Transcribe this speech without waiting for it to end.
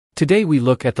Today we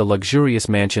look at the luxurious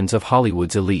mansions of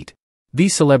Hollywood's elite.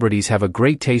 These celebrities have a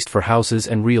great taste for houses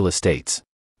and real estates.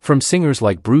 From singers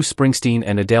like Bruce Springsteen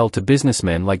and Adele to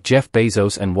businessmen like Jeff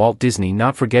Bezos and Walt Disney,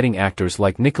 not forgetting actors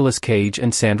like Nicolas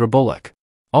and Sandra Bullock.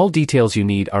 All details you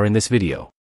need are in this video.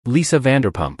 Lisa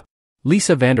Vanderpump.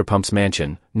 Lisa Vanderpump's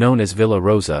mansion, known as Villa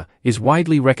Rosa, is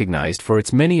widely recognized for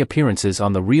its many appearances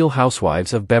on The Real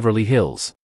Housewives of Beverly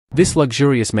Hills. This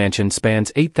luxurious mansion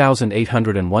spans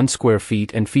 8,801 square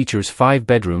feet and features 5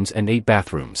 bedrooms and 8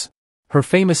 bathrooms. Her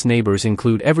famous neighbors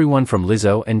include everyone from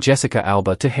Lizzo and Jessica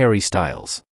Alba to Harry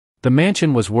Styles. The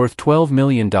mansion was worth $12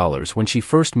 million when she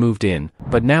first moved in,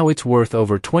 but now it's worth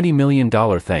over $20 million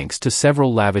thanks to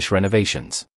several lavish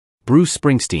renovations. Bruce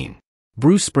Springsteen.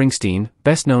 Bruce Springsteen,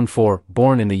 best known for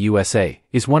Born in the USA,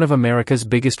 is one of America's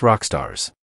biggest rock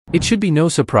stars. It should be no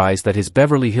surprise that his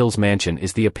Beverly Hills mansion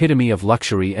is the epitome of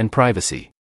luxury and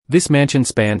privacy. This mansion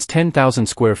spans 10,000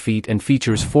 square feet and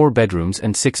features 4 bedrooms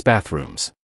and 6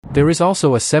 bathrooms. There is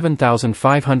also a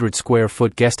 7,500 square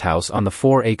foot guest house on the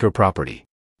 4-acre property.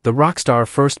 The rock star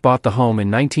first bought the home in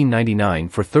 1999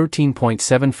 for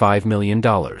 $13.75 million.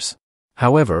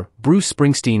 However, Bruce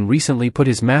Springsteen recently put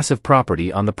his massive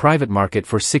property on the private market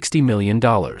for $60 million.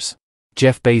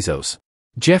 Jeff Bezos.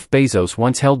 Jeff Bezos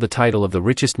once held the title of the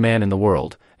richest man in the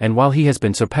world, and while he has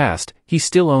been surpassed, he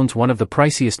still owns one of the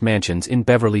priciest mansions in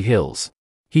Beverly Hills.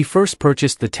 He first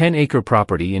purchased the 10-acre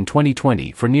property in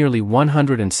 2020 for nearly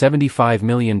 $175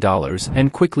 million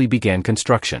and quickly began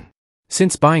construction.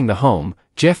 Since buying the home,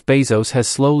 Jeff Bezos has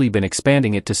slowly been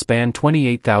expanding it to span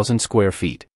 28,000 square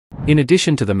feet. In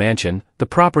addition to the mansion, the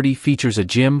property features a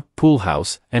gym, pool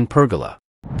house, and pergola.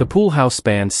 The pool house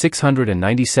spans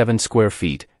 697 square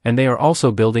feet, and they are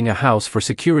also building a house for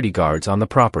security guards on the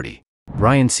property.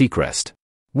 Ryan Seacrest.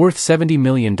 Worth $70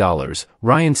 million,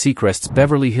 Ryan Seacrest's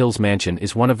Beverly Hills mansion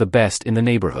is one of the best in the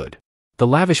neighborhood. The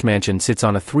lavish mansion sits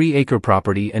on a 3-acre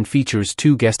property and features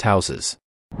 2 guest houses.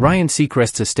 Ryan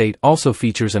Seacrest's estate also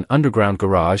features an underground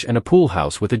garage and a pool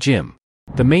house with a gym.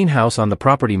 The main house on the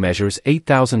property measures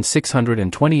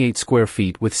 8,628 square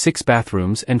feet with 6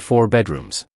 bathrooms and 4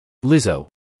 bedrooms. Lizzo.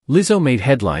 Lizzo made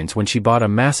headlines when she bought a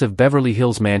massive Beverly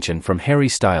Hills mansion from Harry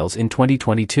Styles in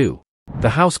 2022. The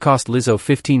house cost Lizzo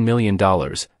 $15 million,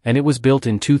 and it was built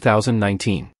in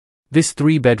 2019. This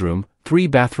 3-bedroom,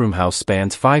 3-bathroom house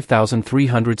spans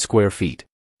 5,300 square feet.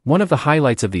 One of the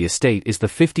highlights of the estate is the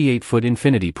 58-foot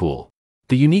infinity pool.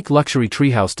 The unique luxury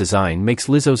treehouse design makes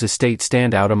Lizzo's estate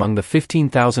stand out among the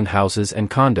 15,000 houses and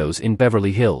condos in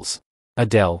Beverly Hills.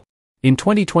 Adele. In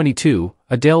 2022,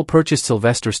 Adele purchased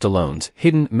Sylvester Stallone's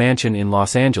hidden mansion in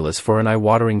Los Angeles for an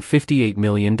eye-watering $58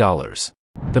 million.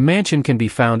 The mansion can be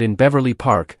found in Beverly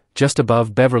Park, just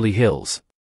above Beverly Hills.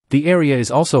 The area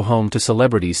is also home to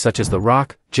celebrities such as The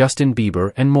Rock, Justin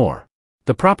Bieber, and more.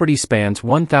 The property spans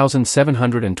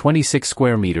 1,726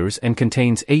 square meters and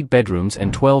contains 8 bedrooms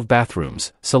and 12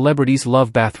 bathrooms. Celebrities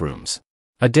love bathrooms.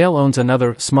 Adele owns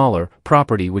another, smaller,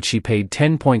 property which she paid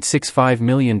 $10.65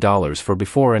 million for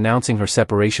before announcing her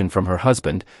separation from her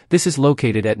husband. This is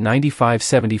located at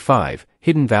 9575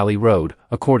 Hidden Valley Road,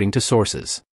 according to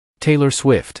sources. Taylor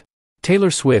Swift.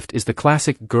 Taylor Swift is the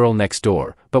classic girl next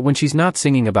door, but when she's not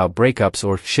singing about breakups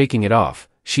or shaking it off,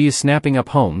 she is snapping up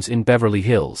homes in Beverly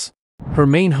Hills. Her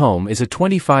main home is a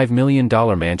 $25 million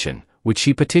mansion, which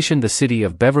she petitioned the city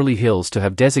of Beverly Hills to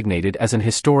have designated as an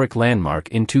historic landmark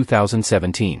in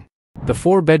 2017. The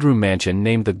 4-bedroom mansion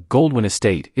named the Goldwyn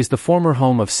Estate is the former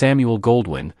home of Samuel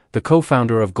Goldwyn, the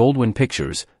co-founder of Goldwyn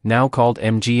Pictures, now called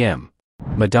MGM.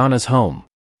 Madonna's home.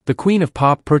 The Queen of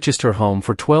Pop purchased her home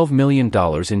for $12 million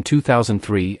in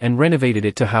 2003 and renovated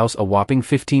it to house a whopping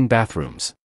 15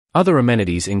 bathrooms. Other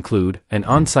amenities include an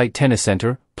on-site tennis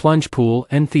center, plunge pool,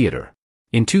 and theater.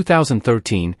 In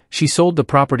 2013, she sold the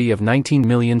property of $19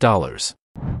 million.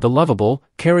 The lovable,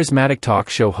 charismatic talk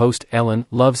show host Ellen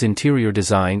loves interior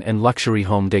design and luxury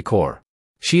home decor.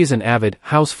 She is an avid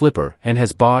house flipper and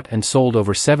has bought and sold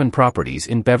over 7 properties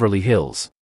in Beverly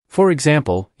Hills. For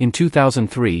example, in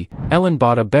 2003, Ellen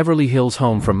bought a Beverly Hills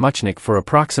home from Muchnick for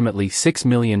approximately $6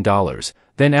 million,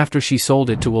 then after she sold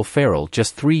it to Will Ferrell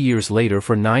just 3 years later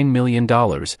for $9 million,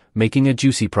 making a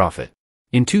juicy profit.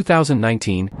 In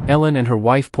 2019, Ellen and her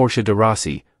wife Portia de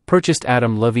Rossi purchased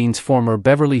Adam Levine's former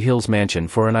Beverly Hills mansion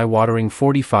for an eye-watering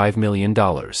 $45 million.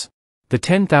 The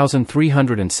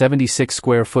 10,376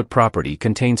 square foot property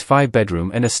contains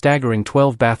 5-bedroom and a staggering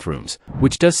 12 bathrooms,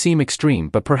 which does seem extreme,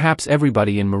 but perhaps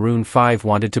everybody in Maroon 5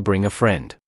 wanted to bring a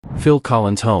friend. Phil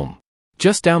Collins' home.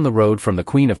 Just down the road from the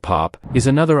Queen of Pop is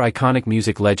another iconic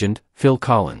music legend, Phil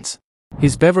Collins.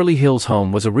 His Beverly Hills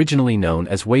home was originally known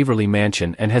as Waverly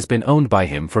Mansion and has been owned by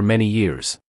him for many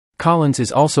years. Collins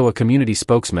is also a community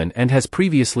spokesman and has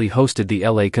previously hosted the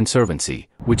LA Conservancy,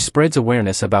 which spreads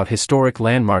awareness about historic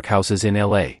landmark houses in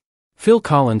LA. Phil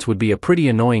Collins would be a pretty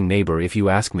annoying neighbor if you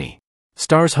ask me.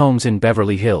 Stars homes in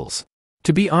Beverly Hills.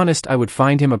 To be honest, I would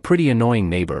find him a pretty annoying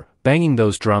neighbor, banging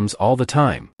those drums all the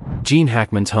time. Gene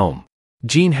Hackman's home.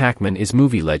 Gene Hackman is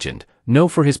movie legend, known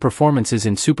for his performances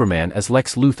in Superman as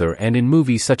Lex Luthor and in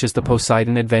movies such as The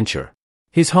Poseidon Adventure.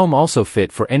 His home also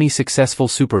fit for any successful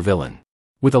supervillain.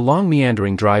 With a long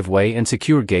meandering driveway and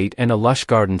secure gate and a lush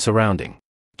garden surrounding.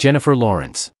 Jennifer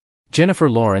Lawrence.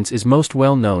 Jennifer Lawrence is most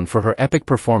well known for her epic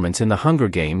performance in The Hunger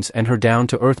Games and her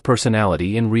down-to-earth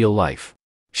personality in real life.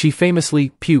 She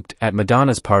famously puked at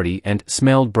Madonna's party and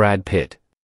smelled Brad Pitt.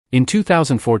 In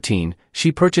 2014,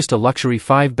 she purchased a luxury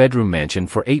 5-bedroom mansion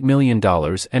for $8 million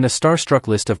and a starstruck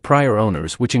list of prior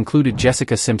owners, which included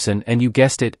Jessica Simpson and, you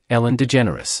guessed it, Ellen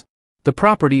DeGeneres. The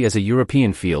property has a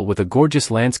European feel with a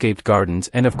gorgeous landscaped gardens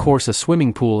and of course a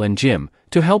swimming pool and gym,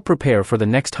 to help prepare for the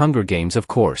next Hunger Games of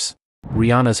course.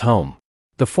 Rihanna's home.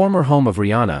 The former home of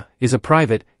Rihanna is a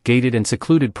private, gated and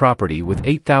secluded property with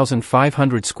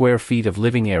 8,500 square feet of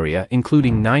living area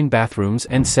including 9 bathrooms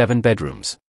and 7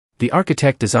 bedrooms. The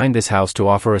architect designed this house to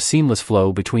offer a seamless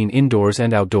flow between indoors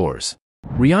and outdoors.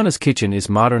 Rihanna's kitchen is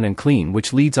modern and clean,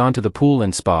 which leads onto the pool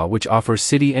and spa, which offers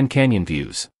city and canyon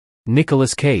views.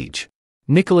 Nicolas Cage.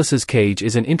 Nicolas's Cage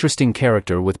is an interesting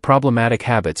character with problematic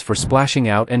habits for splashing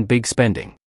out and big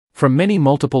spending. From many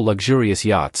multiple luxurious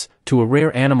yachts, to a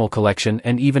rare animal collection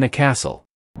and even a castle.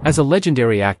 As a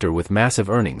legendary actor with massive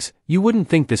earnings, you wouldn't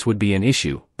think this would be an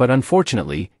issue, but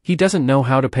unfortunately, he doesn't know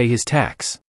how to pay his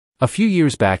tax. A few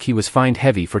years back he was fined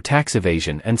heavy for tax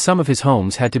evasion and some of his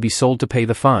homes had to be sold to pay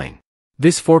the fine.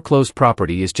 This foreclosed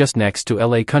property is just next to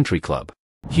LA Country Club.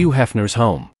 Hugh Hefner's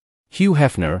home. Hugh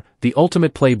Hefner, the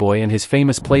ultimate playboy, and his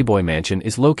famous Playboy Mansion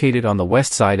is located on the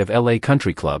west side of LA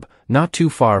Country Club, not too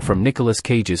far from Nicolas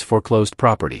Cage's foreclosed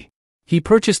property. He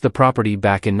purchased the property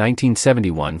back in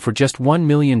 1971 for just $1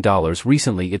 million.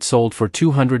 Recently it sold for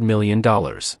 $200 million.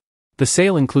 The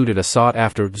sale included a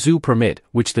sought-after zoo permit,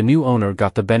 which the new owner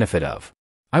got the benefit of.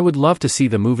 I would love to see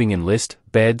the moving-in list: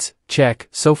 beds, check;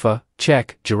 sofa,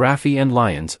 check; giraffe and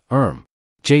lions,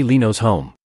 Jay Leno's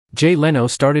home. Jay Leno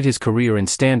started his career in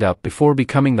stand-up before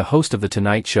becoming the host of The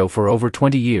Tonight Show for over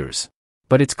 20 years.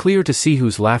 But it's clear to see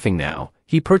who's laughing now.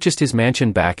 He purchased his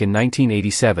mansion back in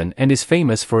 1987 and is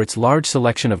famous for its large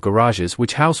selection of garages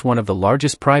which house one of the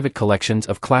largest private collections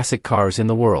of classic cars in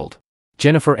the world.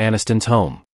 Jennifer Aniston's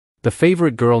home. The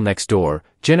favorite girl next door,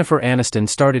 Jennifer Aniston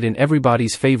started in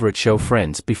everybody's favorite show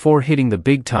Friends before hitting the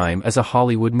big time as a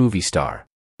Hollywood movie star.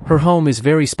 Her home is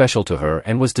very special to her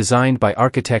and was designed by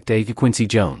architect A. Quincy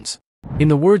Jones. In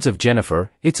the words of Jennifer,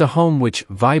 it's a home which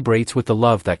vibrates with the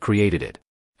love that created it.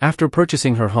 After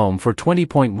purchasing her home for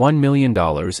 $20.1 million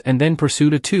and then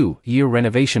pursued a 2-year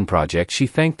renovation project, she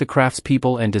thanked the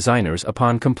craftspeople and designers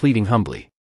upon completing humbly.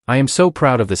 "I am so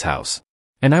proud of this house.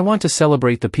 And I want to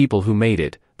celebrate the people who made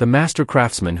it, the master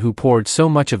craftsmen who poured so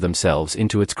much of themselves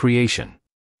into its creation."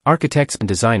 Architects and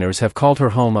designers have called her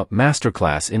home a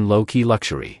masterclass in low-key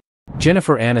luxury.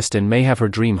 Jennifer Aniston may have her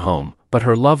dream home, but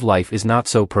her love life is not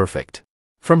so perfect.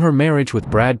 From her marriage with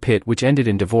Brad Pitt, which ended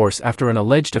in divorce after an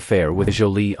alleged affair with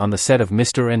Jolie on the set of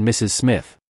Mr. and Mrs.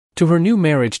 Smith, to her new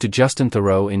marriage to Justin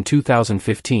Theroux in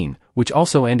 2015, which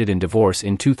also ended in divorce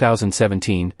in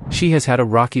 2017, she has had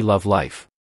a rocky love life.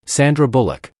 Sandra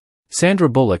Bullock. Sandra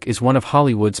Bullock is one of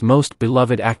Hollywood's most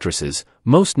beloved actresses,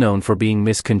 most known for being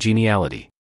Miss Congeniality.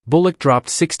 Bullock dropped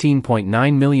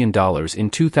 $16.9 million in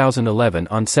 2011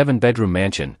 on 7-bedroom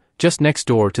mansion, just next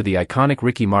door to the iconic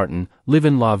Ricky Martin,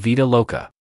 Livin' La Vida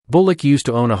Loca. Bullock used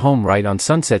to own a home right on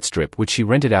Sunset Strip which she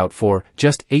rented out for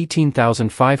just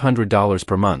 $18,500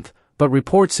 per month, but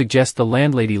reports suggest the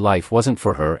landlady life wasn't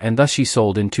for her and thus she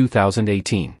sold in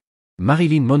 2018.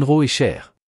 Marilyn Monroe est chère.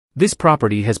 This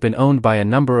property has been owned by a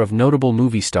number of notable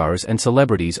movie stars and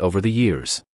celebrities over the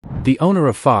years. The owner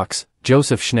of Fox,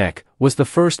 Joseph Schneck, was the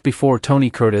first before Tony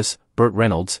Curtis, Burt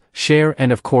Reynolds, Cher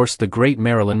and of course the great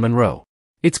Marilyn Monroe.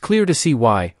 It's clear to see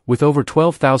why, with over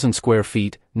 12,000 square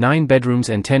feet, 9 bedrooms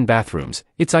and 10 bathrooms,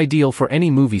 it's ideal for any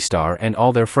movie star and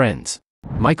all their friends.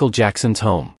 Michael Jackson's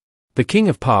home. The King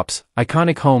of Pop's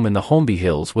iconic home in the Holmby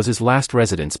Hills was his last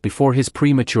residence before his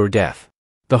premature death.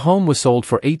 The home was sold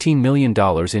for $18 million in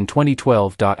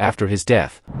 2012. After his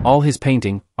death, all his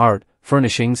painting, art,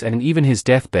 furnishings and even his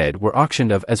deathbed were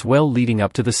auctioned off as well leading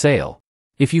up to the sale.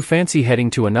 If you fancy heading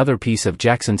to another piece of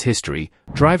Jackson's history,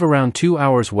 drive around 2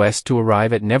 hours west to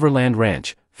arrive at Neverland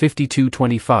Ranch,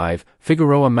 5225,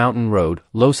 Figueroa Mountain Road,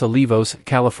 Los Olivos,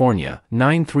 California,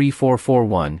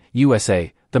 93441,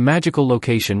 USA. the magical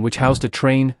location which housed a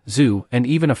train, zoo, and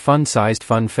even a fun-sized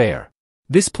fun fair.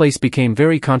 This place became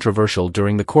very controversial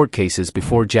during the court cases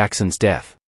before Jackson's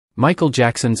death. Michael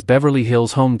Jackson's Beverly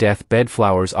Hills home death bed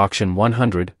flowers auction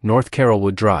 100 North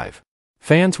Carrollwood Drive.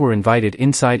 Fans were invited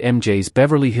inside MJ's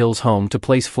Beverly Hills home to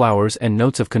place flowers and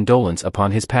notes of condolence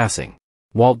upon his passing.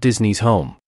 Walt Disney's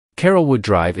home. Carrollwood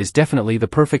Drive is definitely the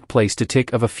perfect place to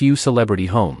tick of a few celebrity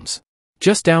homes.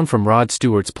 Just down from Rod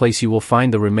Stewart's place you will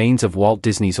find the remains of Walt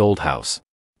Disney's old house.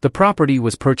 The property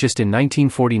was purchased in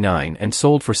 1949 and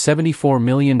sold for $74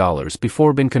 million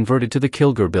before being converted to the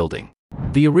Kilgore Building.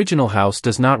 The original house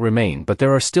does not remain, but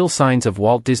there are still signs of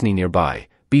Walt Disney nearby.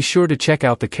 Be sure to check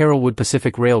out the Carrollwood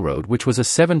Pacific Railroad, which was a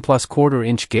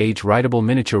 7+1/4-inch gauge rideable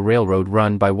miniature railroad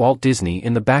run by Walt Disney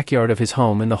in the backyard of his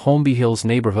home in the Holmby Hills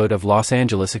neighborhood of Los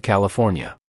Angeles, California.